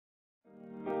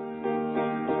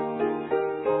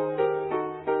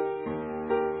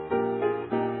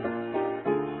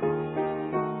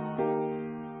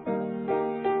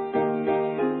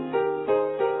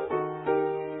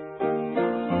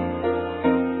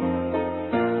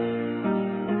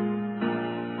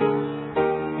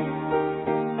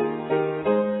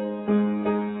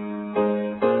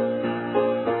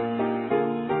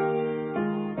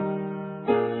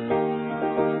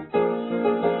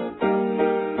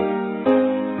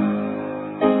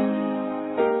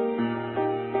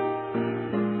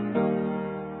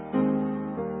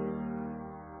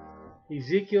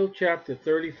Ezekiel chapter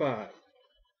 35.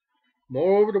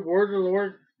 Moreover, the word of the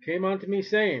Lord came unto me,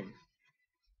 saying,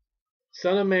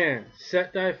 Son of man,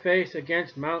 set thy face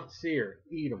against Mount Seir,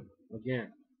 Edom,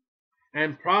 again,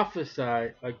 and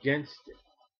prophesy against it.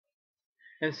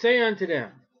 And say unto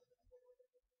them,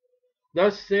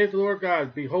 Thus saith the Lord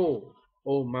God, Behold,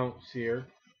 O Mount Seir,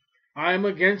 I am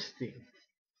against thee.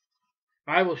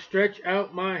 I will stretch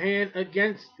out my hand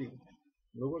against thee.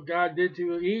 Look what God did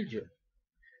to Egypt.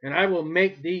 And I will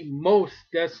make thee most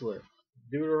desolate.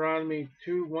 Deuteronomy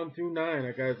 2:1-9,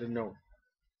 I got to know.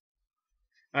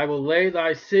 I will lay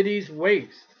thy cities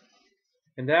waste,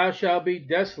 and thou shalt be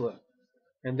desolate,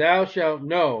 and thou shalt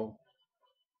know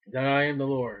that I am the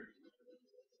Lord.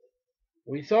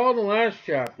 We saw in the last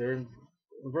chapter, in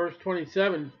verse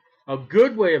 27, a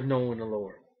good way of knowing the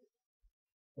Lord.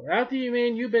 After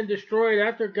you've been destroyed,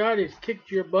 after God has kicked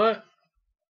your butt,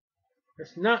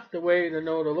 that's not the way to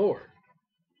know the Lord.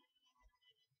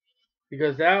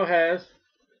 Because thou hast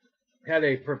had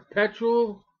a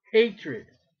perpetual hatred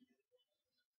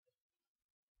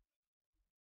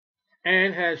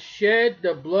and has shed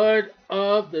the blood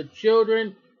of the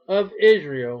children of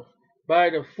Israel by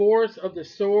the force of the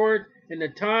sword in the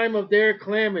time of their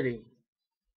calamity.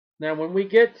 Now, when we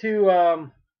get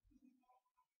to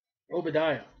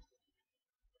Obadiah,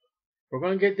 we're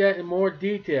going to get that in more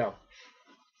detail.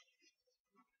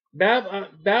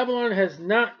 Babylon has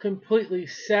not completely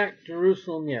sacked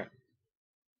Jerusalem yet.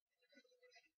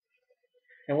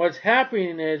 And what's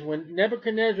happening is when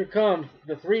Nebuchadnezzar comes,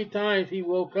 the 3 times he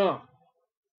will come,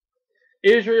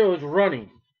 Israel is running.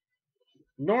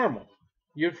 Normal.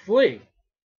 You'd flee.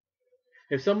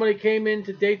 If somebody came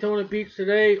into Daytona Beach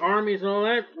today, armies and all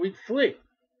that, we'd flee.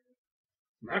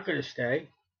 I'm not going to stay.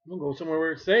 I'm going to go somewhere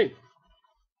where it's safe.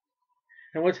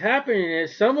 And what's happening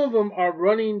is some of them are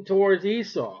running towards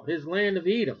Esau, his land of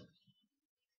Edom.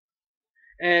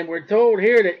 And we're told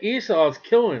here that Esau is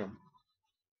killing them.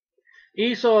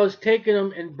 Esau is taking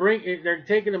them and they're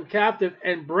taking them captive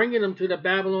and bringing them to the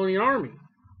Babylonian army.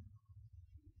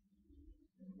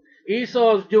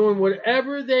 Esau is doing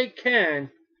whatever they can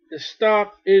to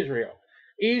stop Israel.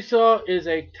 Esau is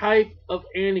a type of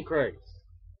Antichrist.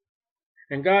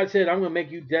 And God said, I'm going to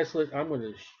make you desolate. I'm going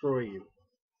to destroy you.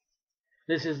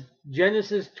 This is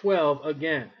Genesis 12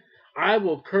 again. I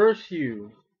will curse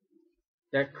you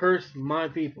that curse my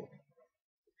people.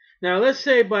 Now, let's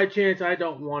say by chance I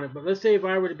don't want it, but let's say if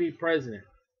I were to be president,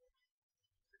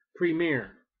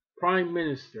 premier, prime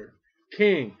minister,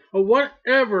 king, or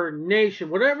whatever nation,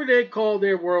 whatever they call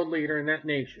their world leader in that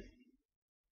nation.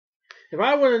 If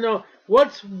I want to know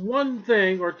what's one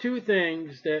thing or 2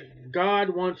 things that God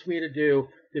wants me to do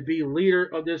to be leader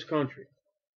of this country.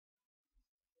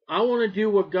 I want to do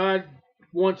what God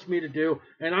wants me to do,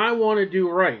 and I want to do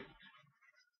right.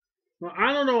 Well,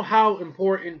 I don't know how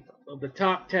important of the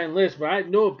top 10 list, but I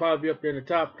know it'll probably be up there in the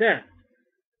top 10.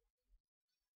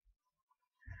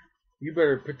 You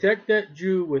better protect that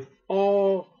Jew with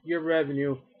all your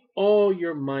revenue, all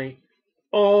your might,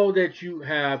 all that you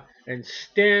have, and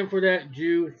stand for that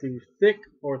Jew through thick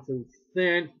or through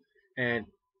thin, and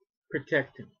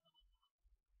protect him.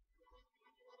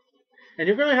 And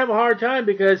you're going to have a hard time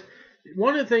because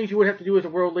one of the things you would have to do as a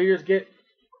world leader is get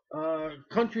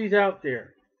countries out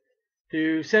there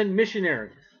to send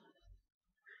missionaries,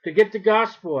 to get the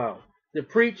gospel out, to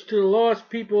preach to the lost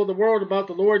people of the world about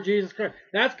the Lord Jesus Christ.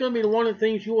 That's going to be one of the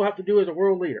things you will have to do as a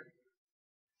world leader.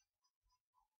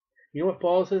 You know what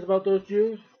Paul says about those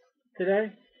Jews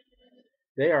today?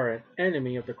 They are an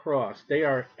enemy of the cross. They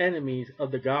are enemies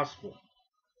of the gospel.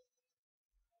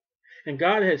 And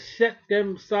God has set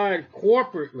them aside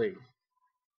corporately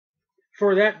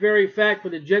for that very fact for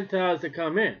the Gentiles to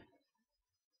come in.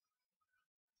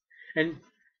 And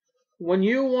when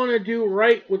you want to do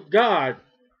right with God,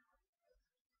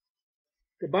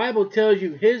 the Bible tells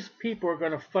you His people are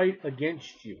going to fight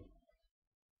against you.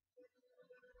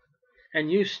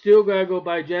 And you still got to go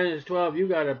by Genesis 12. You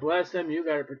got to bless them, you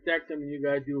got to protect them, and you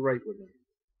got to do right with them.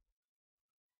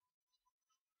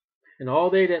 And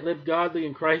all they that live godly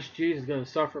in Christ Jesus are going to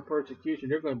suffer persecution.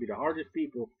 They're going to be the hardest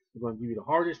people. They're going to give you the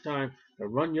hardest time to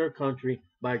run your country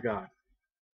by God.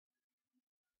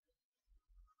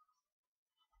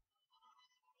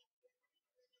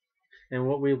 And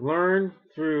what we've learned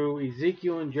through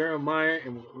Ezekiel and Jeremiah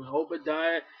and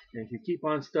Obadiah, and if you keep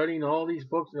on studying all these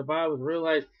books in the Bible,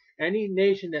 realize any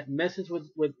nation that messes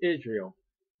with Israel,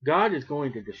 God is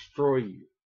going to destroy you.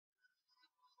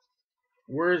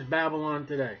 Where is Babylon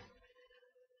today?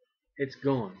 It's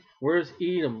gone. Where's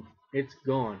Edom? It's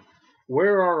gone.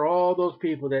 Where are all those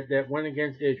people that went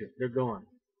against Israel? They're gone.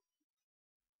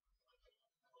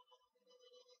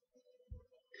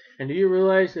 And do you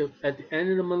realize that at the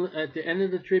end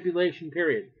of the tribulation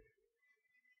period,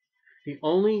 the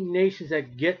only nations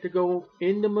that get to go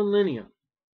in the millennium,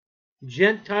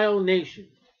 Gentile nations.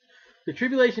 The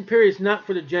tribulation period is not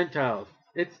for the Gentiles.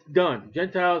 It's done.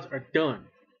 Gentiles are done.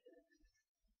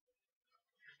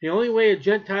 The only way a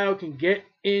Gentile can get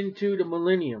into the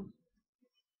millennium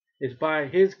is by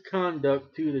his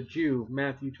conduct to the Jew,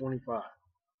 Matthew 25.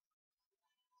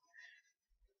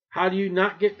 How do you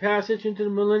not get passage into the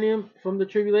millennium from the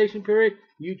tribulation period?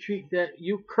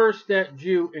 You curse that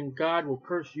Jew, and God will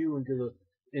curse you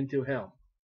into hell.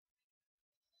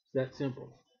 It's that simple.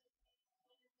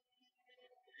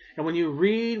 And when you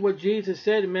read what Jesus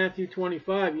said in Matthew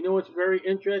 25, you know what's very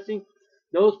interesting?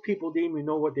 Those people didn't even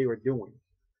know what they were doing.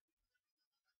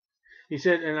 He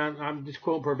said, and I'm just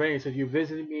quoting verbatim, he said, you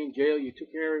visited me in jail, you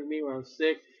took care of me when I was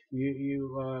sick,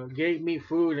 you gave me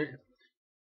food.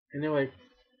 And they're like,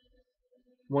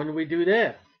 when did we do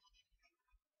that?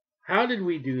 How did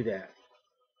we do that?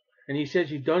 And he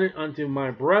says, you've done it unto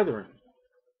my brethren.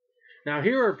 Now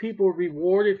here are people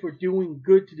rewarded for doing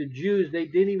good to the Jews. They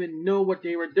didn't even know what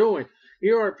they were doing.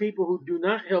 Here are people who do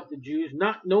not help the Jews,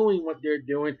 not knowing what they're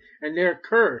doing, and they're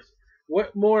cursed.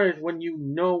 What more is when you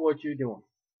know what you're doing?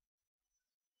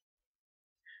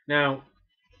 Now,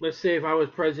 let's say if I was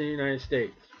President of the United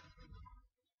States,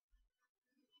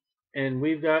 and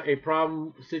we've got a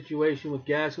problem situation with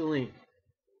gasoline.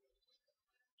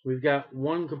 We've got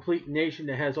one complete nation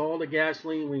that has all the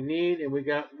gasoline we need, and we've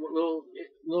got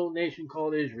a little nation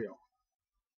called Israel.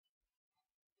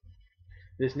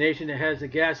 This nation that has the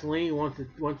gasoline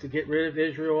wants to get rid of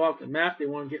Israel off the map. They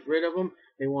want to get rid of them.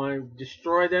 They want to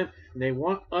destroy them. And they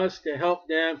want us to help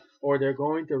them, or they're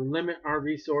going to limit our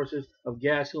resources of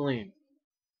gasoline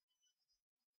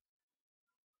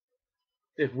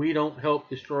if we don't help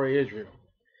destroy Israel.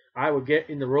 I would get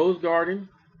in the Rose Garden.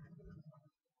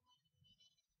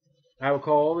 I will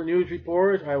call all the news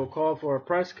reporters. I will call for a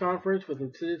press conference for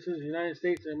the citizens of the United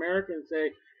States of America and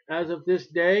say, as of this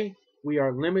day, we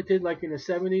are limited, like in the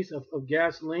 70s, of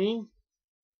gasoline.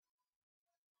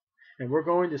 And we're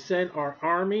going to send our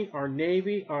Army, our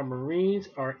Navy, our Marines,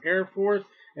 our Air Force,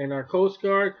 and our Coast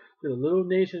Guard to the little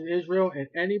nation of Israel. And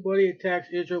anybody attacks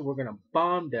Israel, we're going to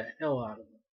bomb the hell out of them.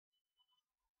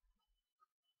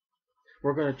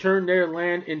 We're going to turn their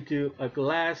land into a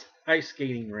glass ice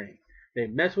skating rink. They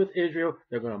mess with Israel,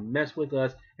 they're going to mess with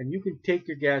us. And you can take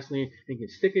your gasoline and you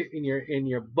can stick it in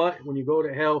your butt when you go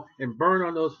to hell and burn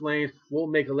on those flames. We'll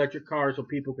make electric cars so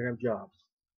people can have jobs.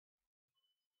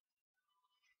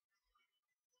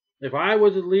 If I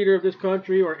was the leader of this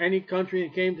country or any country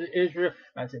that came to Israel,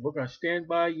 I'd say, we're going to stand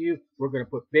by you. We're going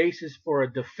to put bases for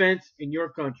a defense in your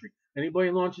country. Anybody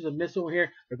launches a missile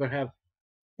here, they're going to have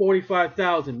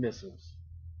 45,000 missiles.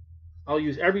 I'll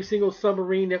use every single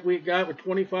submarine that we got with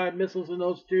 25 missiles in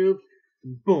those tubes.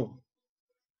 And boom.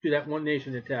 To that one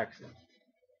nation that attacks them.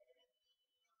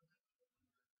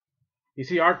 You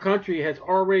see, our country has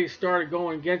already started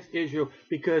going against Israel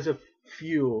because of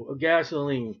fuel, of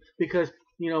gasoline. Because,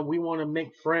 we want to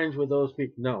make friends with those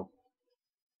people. No.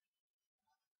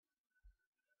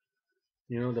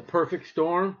 The perfect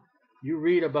storm. You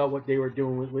read about what they were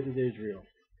doing with Israel.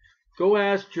 Go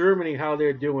ask Germany how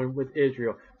they're doing with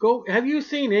Israel. Have you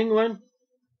seen England?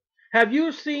 Have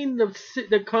you seen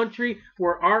the country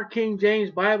where our King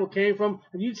James Bible came from?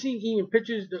 Have you seen even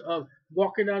pictures of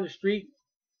walking down the street?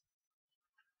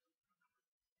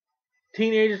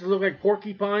 Teenagers that look like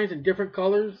porcupines in different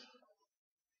colors.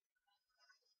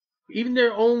 Even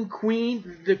their own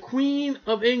queen, the Queen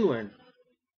of England,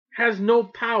 has no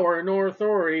power and no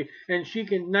authority, and she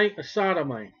can knight a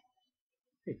sodomite.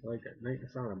 Hey, I like that, knight a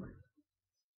sodomite.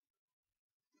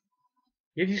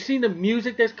 Have you seen the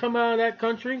music that's come out of that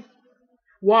country?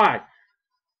 Why?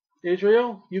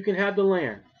 Israel, you can have the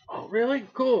land. Oh, really?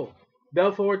 Cool.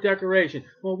 Balfour Declaration.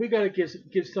 Well, we got to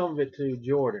give some of it to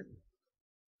Jordan.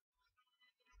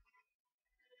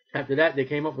 After that, they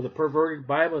came up with a perverted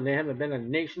Bible, and they haven't been a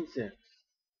nation since.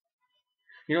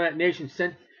 That nation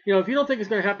sent. If you don't think it's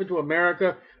going to happen to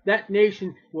America, that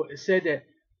nation said that.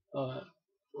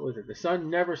 What was it? The sun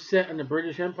never set in the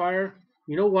British Empire.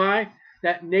 You know why?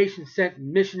 That nation sent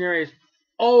missionaries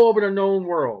all over the known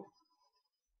world.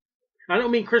 I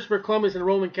don't mean Christopher Columbus and the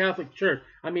Roman Catholic Church.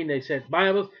 I mean they sent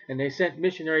Bibles and they sent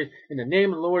missionaries in the name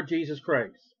of the Lord Jesus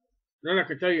Christ. They're not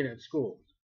going to tell you that at school.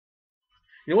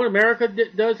 You know what America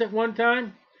does at one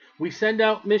time? We send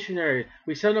out missionaries.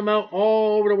 We send them out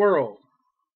all over the world.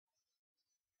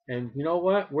 And you know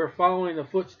what? We're following the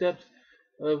footsteps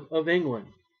of England.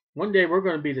 One day we're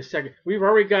going to be the second. We've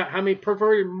already got how many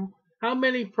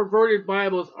perverted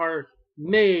Bibles are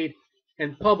made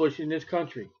and published in this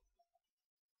country?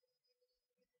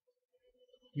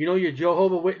 You know your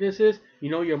Jehovah Witnesses. You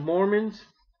know your Mormons.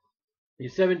 Your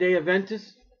Seventh-day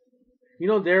Adventists. You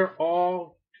know they're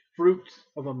all fruits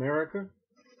of America.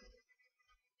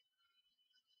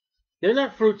 They're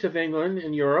not fruits of England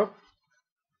and Europe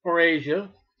or Asia.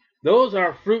 Those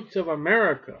are fruits of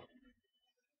America.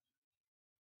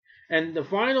 And the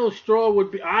final straw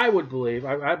would be, I would believe,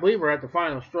 I believe we're at the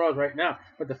final straws right now,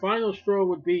 but the final straw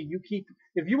would be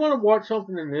if you want to watch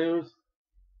something in the news,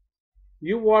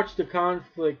 you watch the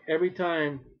conflict every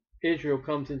time Israel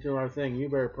comes into our thing. You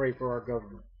better pray for our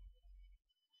government.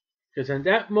 Because in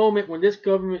that moment when this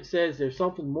government says there's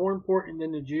something more important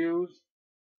than the Jews,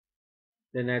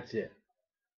 then that's it.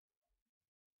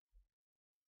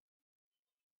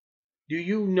 Do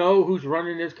you know who's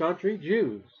running this country?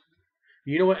 Jews.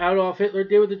 You know what Adolf Hitler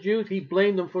did with the Jews? He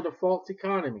blamed them for the false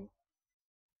economy.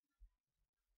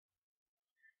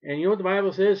 And you know what the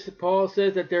Bible says? Paul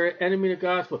says that they're an enemy of the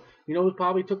gospel. You know who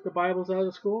probably took the Bibles out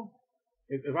of school?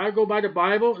 If I go by the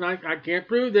Bible, and I can't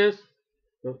prove this,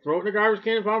 so throw it in the garbage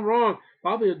can if I'm wrong,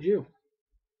 probably a Jew.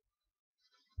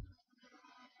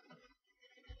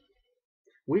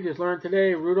 We just learned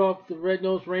today, Rudolph the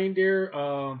Red-Nosed Reindeer,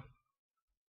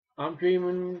 I'm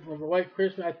Dreaming of a White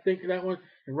Christmas, I think that one,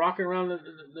 and Rocking Around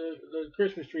the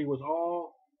Christmas Tree was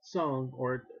all sung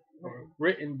or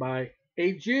written by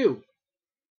a Jew.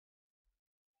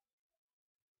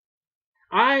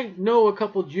 I know a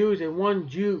couple Jews, and one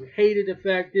Jew hated the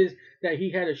fact is that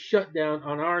he had a shutdown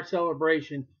on our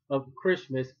celebration of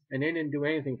Christmas, and they didn't do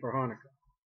anything for Hanukkah.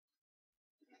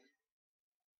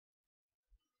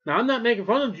 Now, I'm not making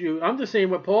fun of Jews. I'm just saying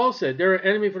what Paul said. They're an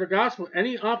enemy for the gospel.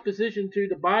 Any opposition to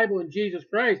the Bible and Jesus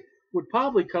Christ would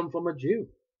probably come from a Jew.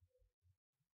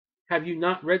 Have you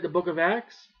not read the book of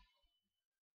Acts?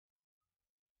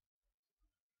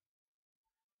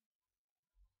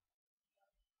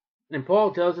 And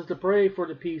Paul tells us to pray for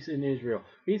the peace in Israel.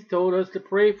 He's told us to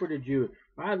pray for the Jews.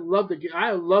 I would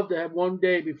love to have one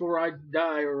day before I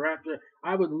die or after.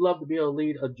 I would love to be able to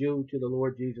lead a Jew to the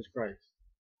Lord Jesus Christ.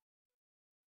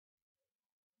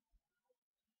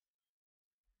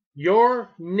 Your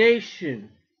nation,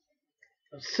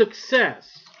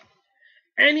 success,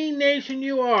 any nation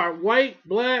you are, white,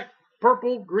 black,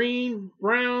 purple, green,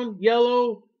 brown,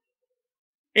 yellow,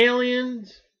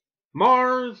 aliens,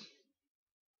 Mars,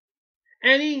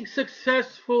 any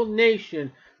successful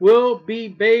nation will be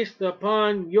based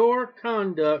upon your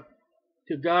conduct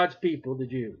to God's people, the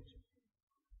Jews.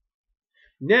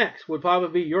 Next would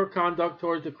probably be your conduct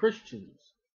towards the Christians.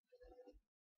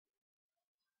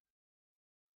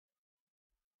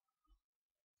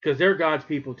 Because they're God's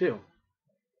people too.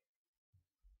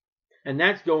 And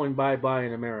that's going bye-bye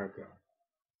in America.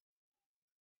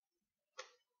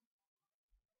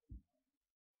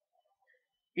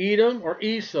 Edom or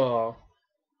Esau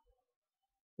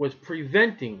was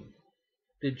preventing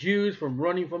the Jews from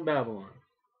running from Babylon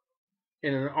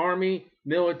in an army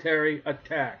military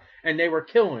attack. And they were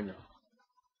killing them.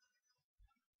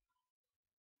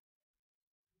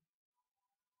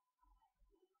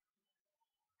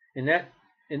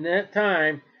 In that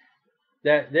time,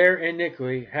 that their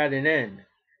iniquity had an end.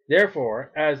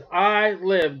 Therefore, as I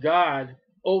live, God,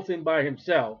 oathing by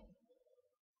himself,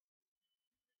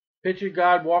 picture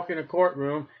God walking in a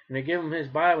courtroom, and they give him his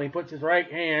Bible. He puts his right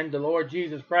hand, the Lord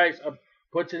Jesus Christ,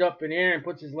 puts it up in the air, and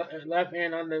puts his left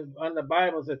hand on the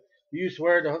Bible and says, "You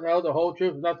swear to tell the whole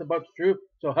truth, nothing but the truth,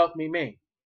 so help me."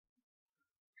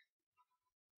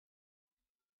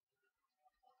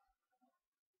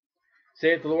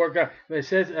 Saith the Lord God. It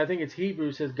says, I think it's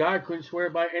Hebrews, says God couldn't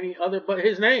swear by any other but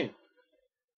his name.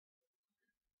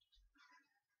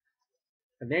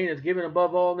 A name that's given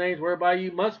above all names, whereby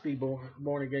you must be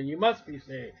born again. You must be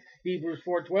saved. Hebrews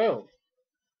 4:12.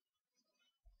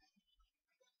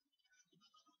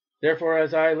 Therefore,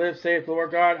 as I live, saith the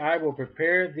Lord God, I will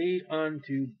prepare thee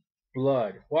unto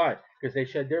blood. Why? Because they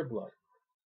shed their blood.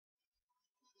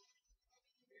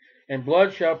 And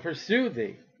blood shall pursue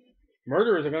thee.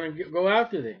 Murderers are going to go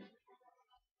after thee.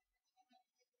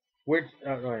 Which,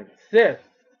 Sith.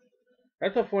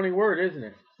 That's a funny word, isn't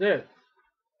it? Sith.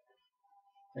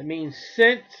 It means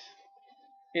sent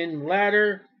in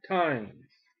latter times.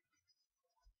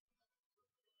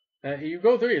 You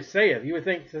go through your saith. You would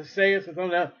think saith or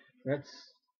something else.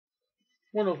 That's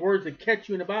one of those words that catch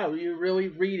you in the Bible. You're really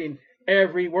reading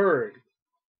every word.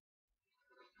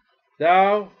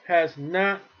 Thou hast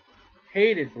not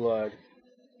hated blood,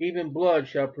 even blood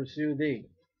shall pursue thee.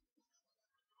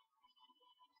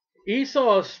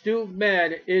 Esau is still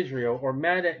mad at Israel, or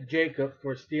mad at Jacob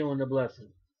for stealing the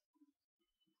blessing.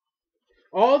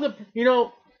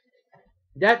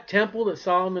 That temple that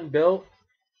Solomon built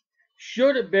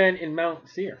should have been in Mount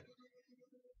Seir.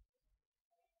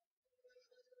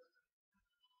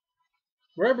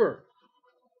 Remember,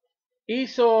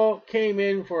 Esau came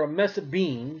in for a mess of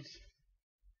beans,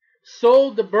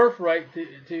 sold the birthright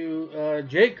to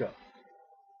Jacob.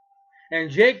 And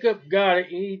Jacob got it.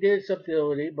 He did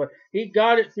subtlety, but he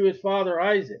got it through his father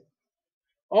Isaac.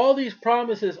 All these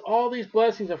promises, all these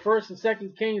blessings of 1st and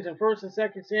 2nd Kings and 1st and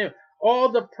 2nd Samuel, all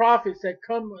the prophets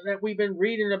that we've been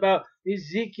reading about,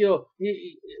 Ezekiel,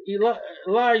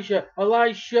 Elijah,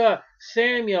 Elisha,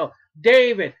 Samuel,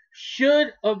 David,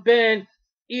 should have been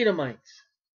Edomites.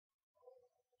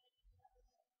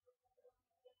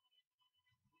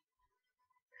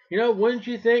 You know, wouldn't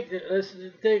you think that,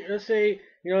 let's say,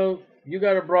 you know, you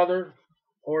got a brother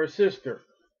or a sister.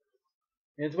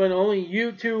 And it's when only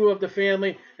you two of the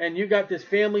family, and you got this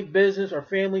family business or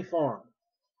family farm.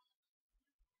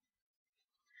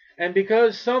 And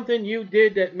because something you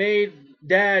did that made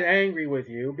dad angry with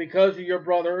you because of your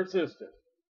brother or sister,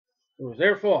 it was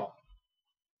their fault.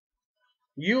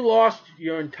 You lost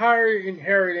your entire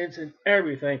inheritance and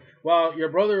everything while your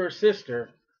brother or sister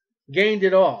gained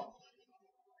it all.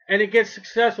 And it gets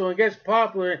successful, it gets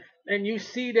popular, and you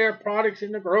see their products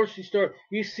in the grocery store.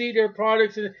 You see their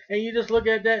products, and you just look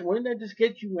at that. Wouldn't that just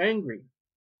get you angry?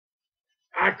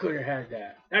 I could have had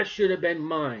that. That should have been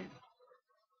mine.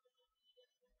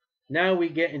 Now we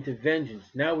get into vengeance.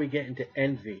 Now we get into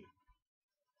envy.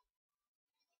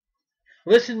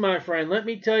 Listen, my friend, let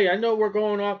me tell you, I know we're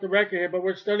going off the record here, but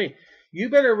we're studying. You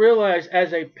better realize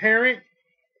as a parent,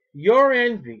 your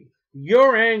envy,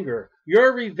 your anger,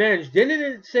 your revenge, didn't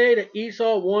it say that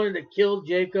Esau wanted to kill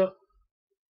Jacob?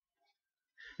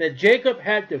 That Jacob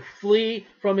had to flee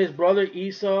from his brother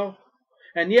Esau?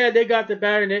 And yeah, they got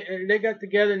they got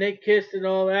together and they kissed and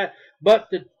all that. But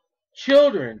the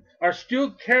children are still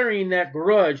carrying that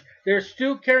grudge. They're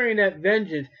still carrying that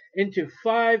vengeance into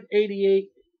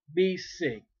 588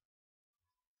 BC.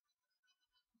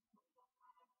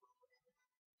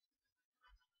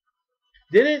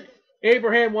 Didn't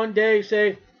Abraham one day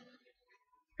say,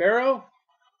 Pharaoh,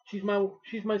 she's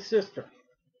my sister.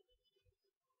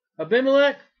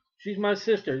 Abimelech, she's my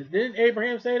sister. Didn't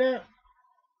Abraham say that?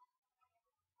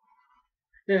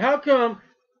 Then how come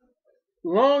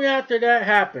long after that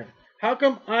happened, how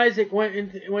come Isaac went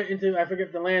into I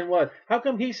forget the land was? How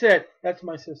come he said, that's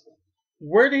my sister?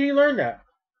 Where did he learn that?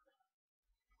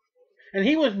 And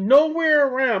he was nowhere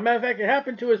around. Matter of fact, it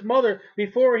happened to his mother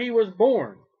before he was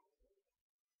born.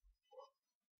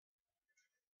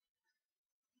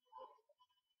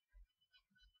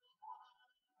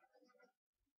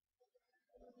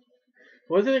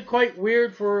 Wasn't it quite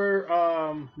weird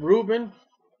for Reuben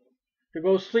to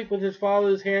go sleep with his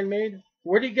father's handmaid?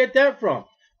 Where did he get that from?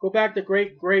 Go back to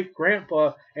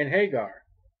great-great-grandpa and Hagar.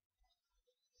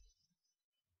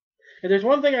 And there's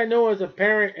one thing I know as a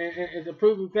parent, and it's a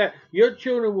proven fact. Your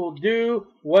children will do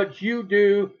what you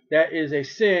do that is a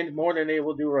sin more than they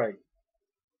will do right.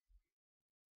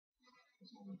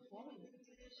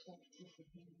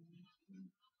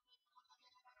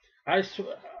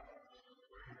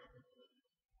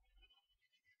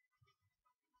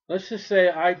 Let's just say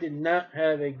I did not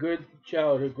have a good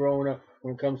childhood growing up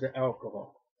when it comes to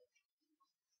alcohol.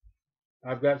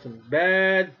 I've got some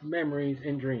bad memories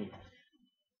and dreams.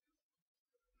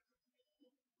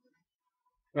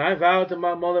 And I vowed to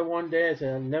my mother one day, I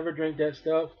said, I'll never drink that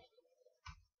stuff.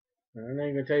 And I'm not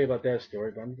even going to tell you about that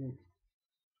story. But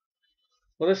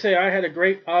well, let's say I had a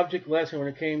great object lesson when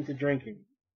it came to drinking.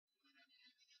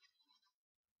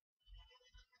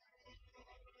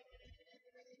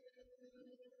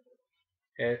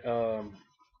 At, what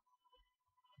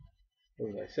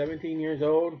was I, 17 years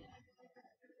old?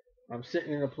 I'm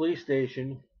sitting in a police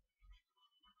station,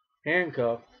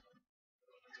 handcuffed,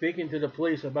 speaking to the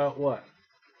police about what?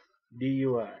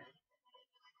 DUI.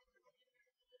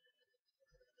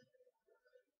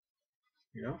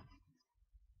 You know?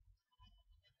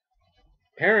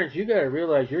 Parents, you got to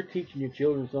realize you're teaching your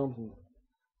children something.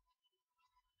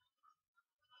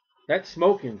 That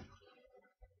smoking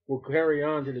will carry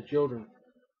on to the children.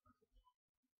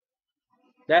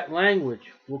 That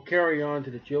language will carry on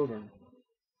to the children.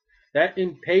 That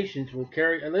impatience will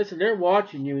carry. And listen, they're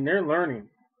watching you and they're learning.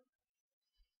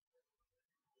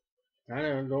 I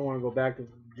don't want to go back to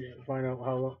find out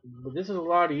how long, but this is a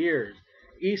lot of years.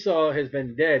 Esau has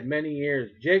been dead many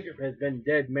years. Jacob has been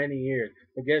dead many years.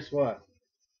 But guess what?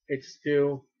 It's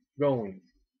still going.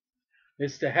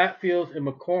 It's the Hatfields and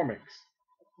McCoys.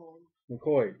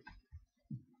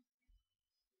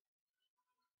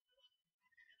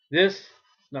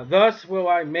 Thus will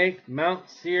I make Mount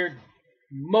Seir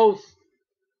most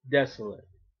desolate,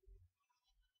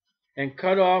 and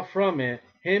cut off from it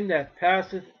him that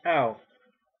passeth out,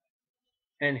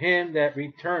 and him that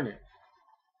returneth.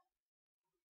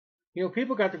 You know,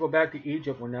 people got to go back to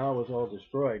Egypt when now it was all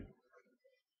destroyed.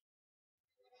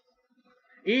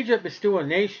 Egypt is still a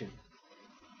nation.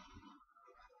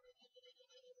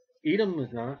 Edom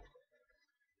is not.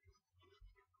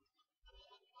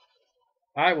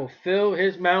 I will fill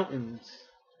his mountains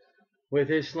with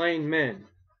his slain men.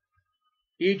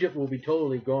 Egypt will be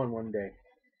totally gone one day.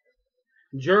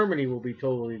 Germany will be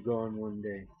totally gone one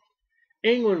day.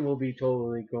 England will be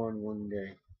totally gone one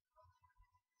day.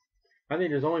 I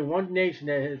think there's only one nation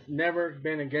that has never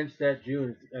been against that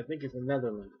Jew. I think it's the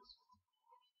Netherlands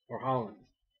or Holland.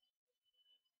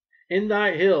 In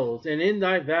thy hills and in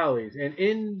thy valleys and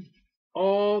in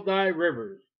all thy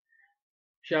rivers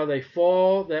shall they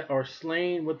fall that are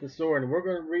slain with the sword. And we're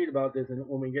going to read about this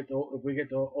when we get to, if we get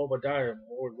to Obadiah,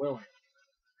 Lord willing.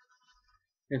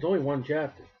 It's only one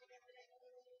chapter.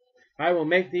 I will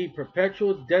make thee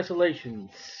perpetual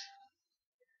desolations,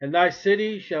 and thy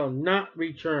city shall not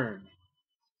return.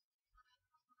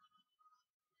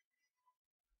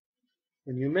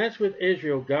 When you mess with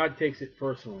Israel, God takes it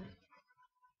personally.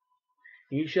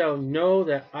 You shall know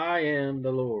that I am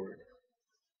the Lord.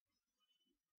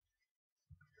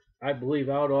 I believe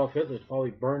Adolf Hitler's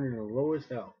probably burning in the lowest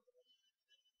hell.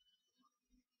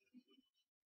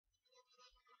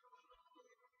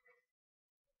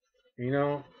 You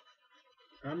know,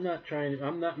 I'm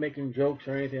not making jokes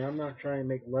or anything. I'm not trying to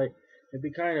make light.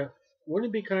 Wouldn't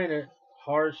it be kind of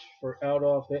harsh for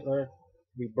Adolf Hitler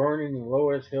to be burning in the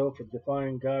lowest hill for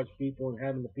defying God's people and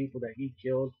having the people that he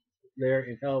killed there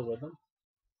in hell with him?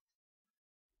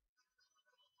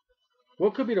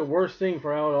 What could be the worst thing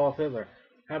for Adolf Hitler?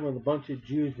 Having a bunch of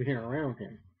Jews being around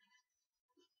him.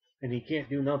 And he can't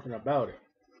do nothing about it.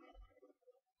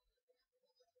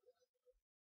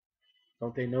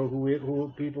 Don't they know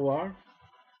who people are?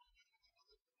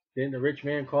 Didn't the rich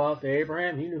man call out to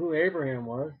Abraham? He knew who Abraham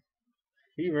was.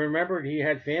 He remembered he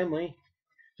had family.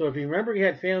 So if he remembered he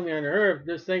had family on earth,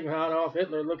 just think of how Adolf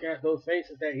Hitler looking at those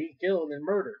faces that he killed and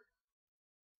murdered.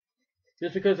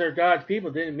 Just because they're God's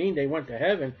people didn't mean they went to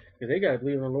heaven, because they got to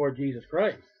believe in the Lord Jesus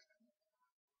Christ.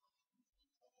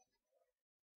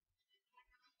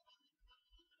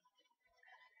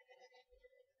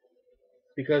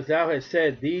 Because thou hast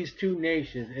said, these two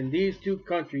nations and these two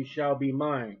countries shall be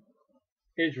mine,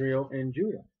 Israel and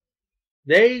Judah.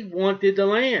 They wanted the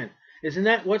land. Isn't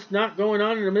that what's not going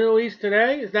on in the Middle East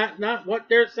today? Is that not what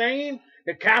they're saying?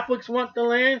 The Catholics want the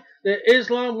land. The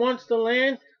Islam wants the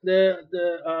land.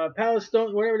 The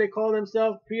Palestinians, whatever they call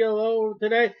themselves, PLO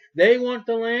today, they want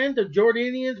the land. The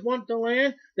Jordanians want the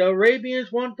land. The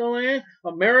Arabians want the land.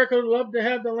 America would love to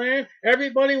have the land.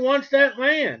 Everybody wants that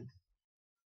land.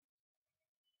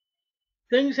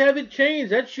 Things haven't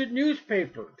changed. That's your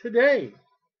newspaper today.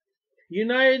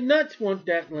 United Nuts want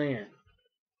that land.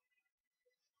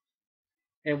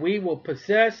 And we will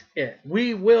possess it.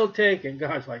 We will take it.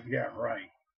 God's like, yeah, right.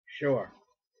 Sure.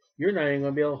 You're not even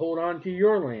going to be able to hold on to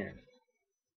your land.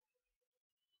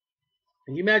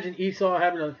 Can you imagine Esau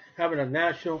having a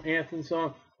national anthem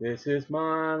song? This is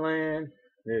my land.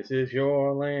 This is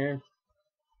your land.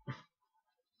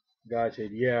 God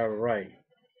said, yeah, right.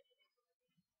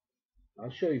 I'll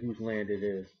show you whose land it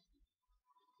is.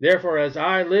 Therefore, as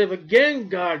I live, again,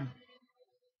 God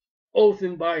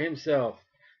oathed by himself,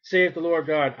 saith the Lord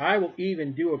God, I will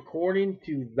even do according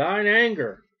to thine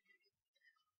anger.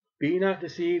 Be not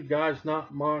deceived, God is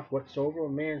not mocked. Whatsoever a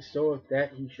man soweth,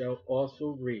 that he shall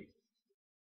also reap.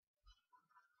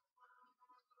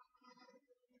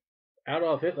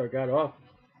 Adolf Hitler got off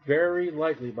very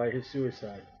lightly by his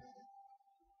suicide.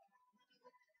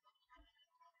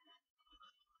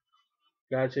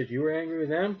 God says, you were angry with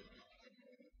them?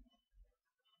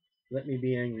 Let me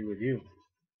be angry with you.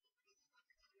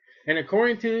 And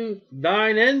according to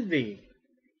thine envy,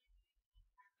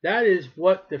 that is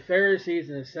what the Pharisees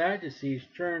and the Sadducees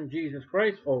turned Jesus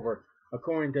Christ over,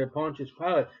 according to Pontius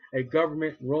Pilate, a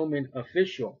government Roman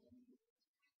official.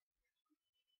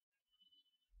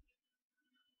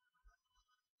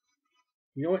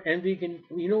 You know what envy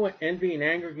and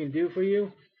anger can do for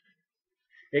you?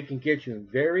 It can get you in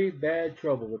very bad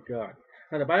trouble with God.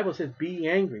 Now the Bible says, be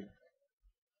angry.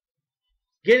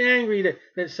 Get angry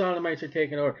that sodomites are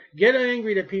taking over. Get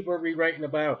angry that people are rewriting the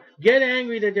Bible. Get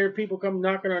angry that there are people come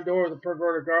knocking on doors with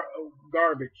perverted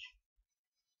garbage.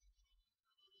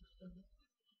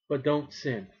 But don't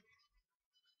sin.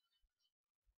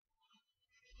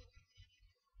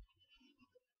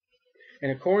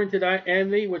 And according to thy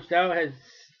envy, which thou hast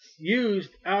used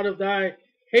out of thy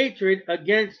hatred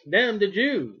against them, the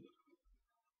Jews.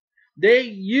 They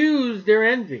used their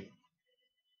envy.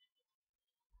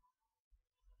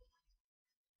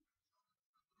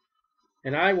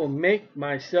 and I will make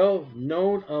myself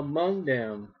known among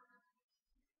them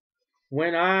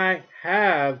when I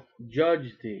have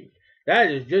judged thee.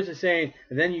 That is just as saying,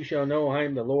 and then you shall know I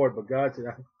am the Lord. But God said,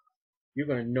 you're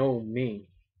going to know me.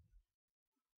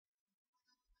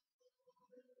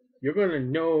 You're going to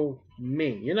know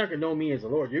me. You're not going to know me as the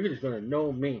Lord. You're just going to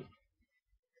know me.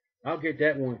 I'll get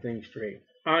that one thing straight.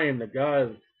 I am the God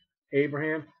of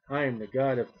Abraham. I am the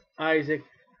God of Isaac.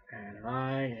 And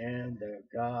I am the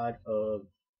God of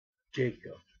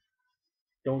Jacob.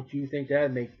 Don't you think that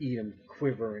would make Edom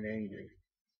quiver and angry?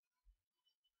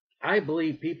 I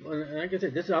believe people, and like I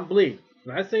said, this is I believe.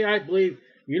 When I say I believe,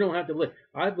 you don't have to believe.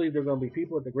 I believe there are going to be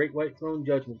people at the great white throne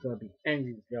judgment going to be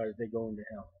angry with God as they go into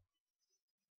hell.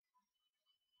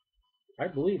 I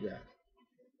believe that.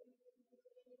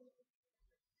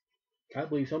 I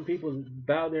believe some people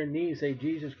bow their knees, say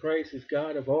Jesus Christ is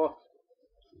God of all.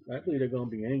 I believe they're going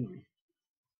to be angry.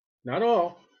 Not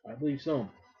all. I believe some.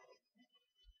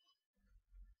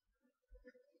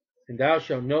 And thou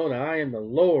shalt know that I am the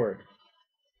Lord,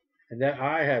 and that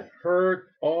I have heard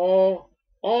all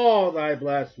thy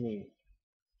blasphemy,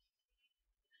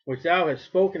 which thou hast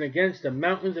spoken against the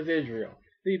mountains of Israel.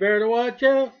 So you better watch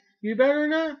out. You better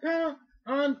not, pal.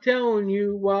 I'm telling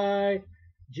you why.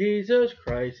 Jesus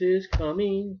Christ is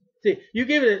coming. See, you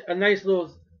give it a nice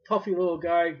little, puffy little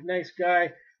guy, nice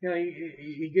guy. You know,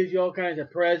 he gives you all kinds of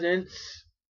presents.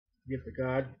 Gift of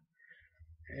God.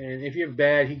 And if you're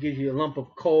bad, he gives you a lump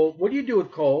of coal. What do you do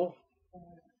with coal?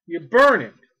 You burn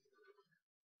it.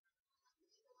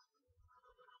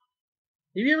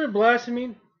 Have you ever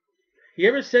blasphemed? You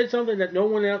ever said something that no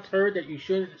one else heard that you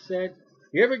shouldn't have said?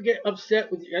 You ever get upset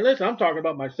with, and listen, I'm talking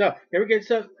about myself. You ever get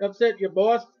upset your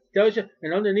boss tells you,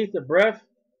 and underneath the breath,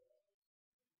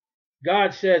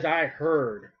 God says, I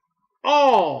heard.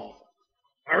 I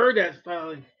heard that,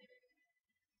 Styly.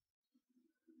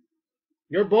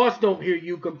 Your boss don't hear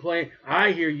you complain.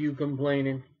 I hear you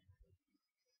complaining.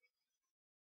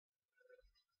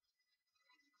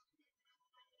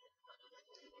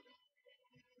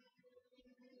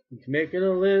 He's making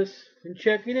a list and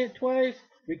checking it twice,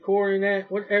 recording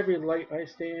that with every light I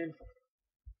stand.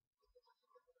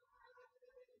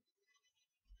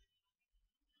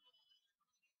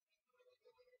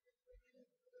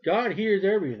 God hears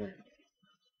everything.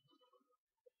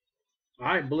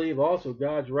 I believe also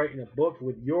God's writing a book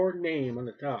with your name on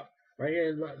the top. Right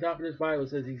here on the top of this Bible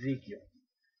says Ezekiel.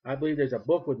 I believe there's a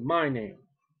book with my name.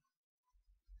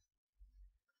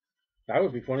 That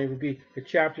would be funny. It would be, the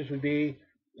chapters would be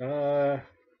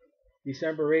December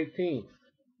 18th.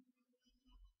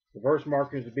 The verse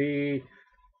markers would be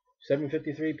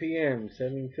 7:53 p.m.,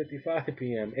 7:55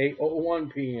 p.m.,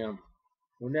 8:01 p.m.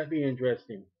 Wouldn't that be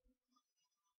interesting?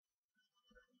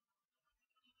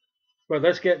 But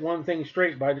let's get one thing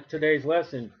straight by today's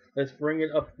lesson. Let's bring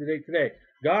it up to date today.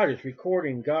 God is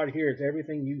recording. God hears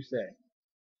everything you say.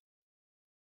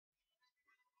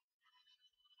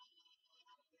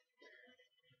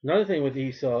 Another thing with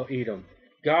Esau, Edom,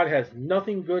 God has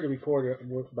nothing good to record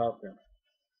about them.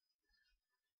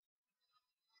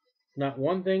 Not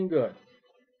one thing good.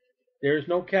 There is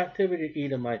no captivity to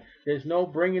Edomite. There's no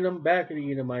bringing them back to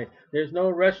the Edomite. There's no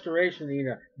restoration to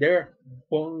Edomite. They're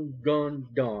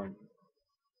done.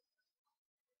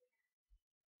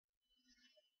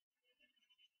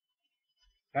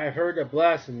 I have heard the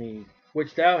blasphemy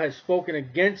which thou hast spoken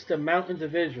against the mountains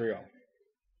of Israel.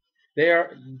 They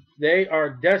are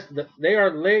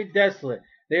laid desolate.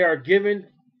 They are given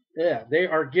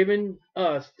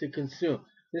us to consume.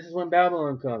 This is when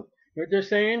Babylon comes. You know what they're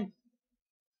saying?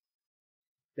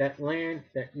 That land,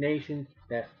 that nation,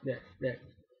 that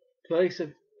place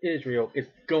of Israel is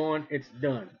gone. It's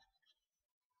done.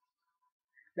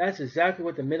 That's exactly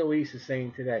what the Middle East is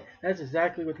saying today. That's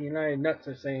exactly what the United Nuts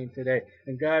are saying today.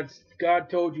 And God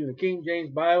told you in the King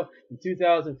James Bible in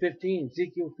 2015,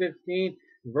 Ezekiel 15,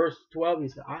 verse 12, he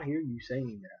said, I hear you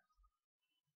saying that.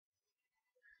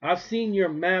 I've seen your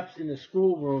maps in the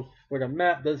schoolroom where the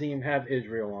map doesn't even have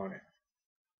Israel on it.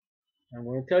 I'm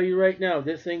going to tell you right now,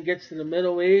 this thing gets to the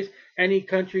Middle East, any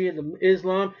country in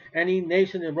Islam, any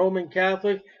nation in Roman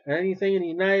Catholic, and anything in the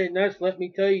United Nuts, let me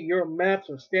tell you, your maps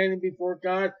are standing before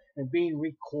God and being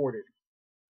recorded.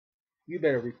 You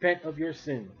better repent of your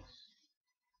sins.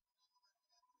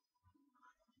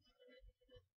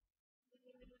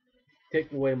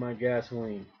 Take away my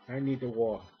gasoline. I need to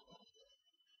walk.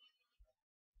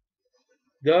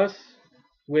 Thus,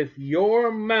 with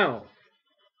your mouth,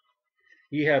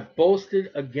 ye have boasted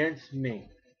against me.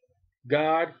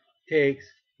 God takes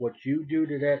what you do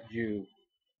to that Jew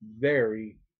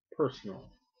very personal.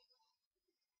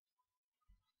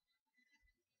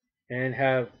 and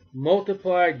have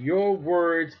multiplied your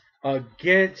words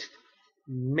against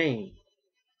me.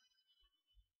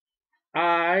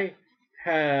 I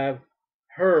have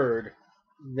heard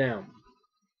them.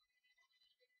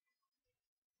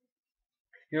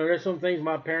 You know, there's some things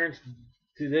my parents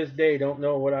to this day don't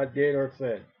know what I did or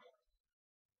said.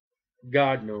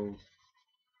 God knows.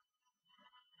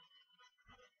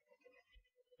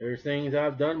 There's things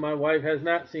I've done my wife has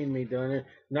not seen me done. It's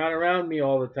not around me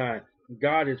all the time.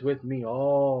 God is with me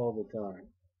all the time.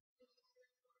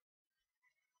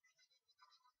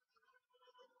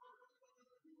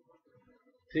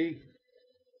 See,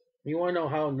 you want to know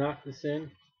how not to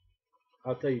sin?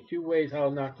 I'll tell you 2 ways how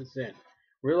not to sin.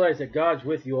 Realize that God's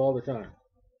with you all the time.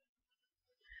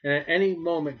 And at any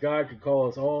moment, God could call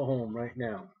us all home right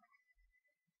now.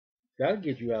 That'll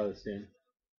get you out of sin.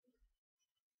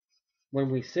 When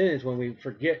we sin is when we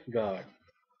forget God.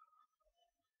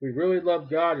 We really love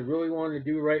God and really want to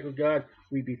do right with God,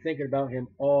 we'd be thinking about Him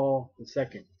all the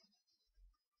second.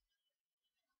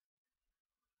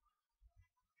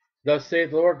 Thus saith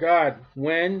the Lord God,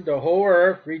 when the whole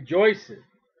earth rejoiceth.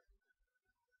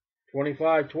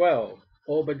 25:12,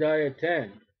 Obadiah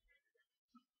 10.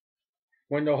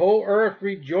 When the whole earth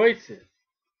rejoiceth,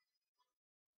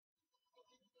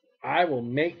 I will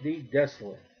make thee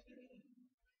desolate.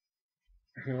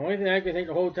 The only thing I can think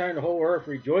the whole time the whole earth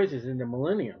rejoices in the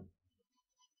millennium.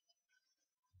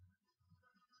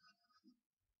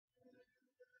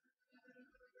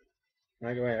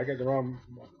 I got the wrong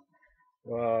one.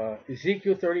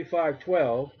 Ezekiel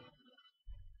 35:12,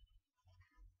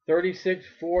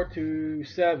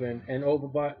 36:4-7, and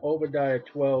Obadiah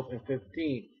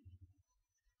 12:15.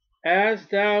 As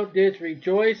thou didst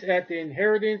rejoice at the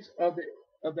inheritance of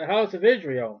the house of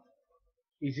Israel,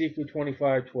 Ezekiel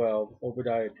 25:12,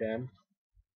 Obadiah 10,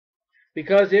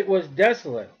 because it was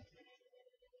desolate.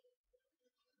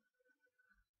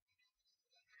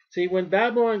 See, when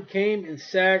Babylon came and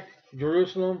sacked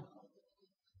Jerusalem,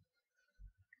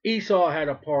 Esau had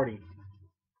a party.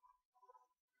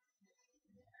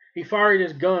 He fired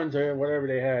his guns or whatever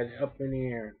they had up in the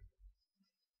air.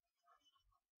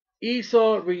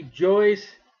 Esau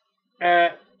rejoiced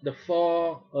at the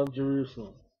fall of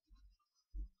Jerusalem.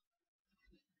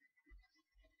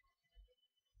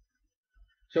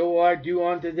 So will I do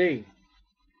unto thee.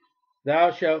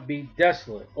 Thou shalt be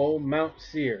desolate, O Mount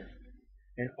Seir,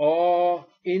 and all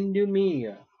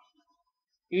Idumea,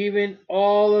 even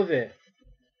all of it,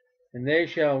 and they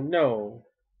shall know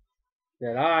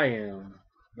that I am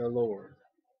the Lord.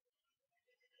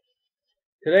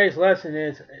 Today's lesson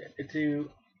is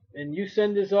and you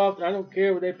send this off, I don't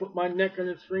care if they put my neck on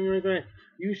the string or anything,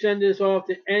 you send this off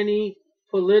to any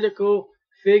political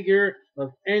figure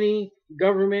of any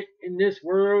government in this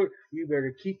world, you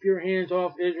better keep your hands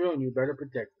off Israel and you better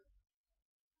protect them.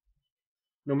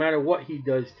 No matter what he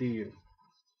does to you.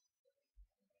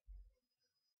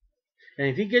 And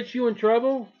if he gets you in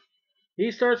trouble,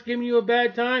 he starts giving you a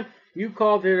bad time, you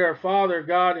call to their Father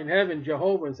God in heaven,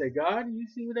 Jehovah, and say, God, you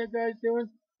see what that guy's doing?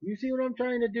 You see what I'm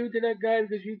trying to do to that guy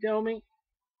because you tell me?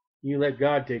 You let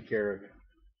God take care of it.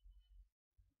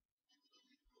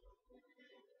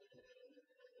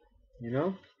 You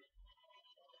know?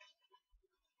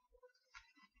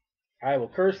 I will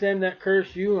curse them that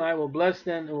curse you, and I will bless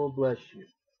them that will bless you.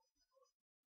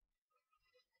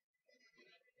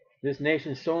 This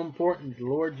nation is so important, the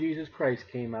Lord Jesus Christ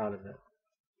came out of it.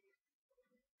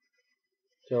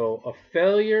 So a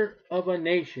failure of a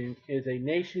nation is a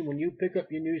nation, when you pick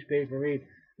up your newspaper and read,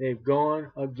 they've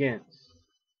gone against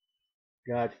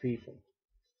God's people.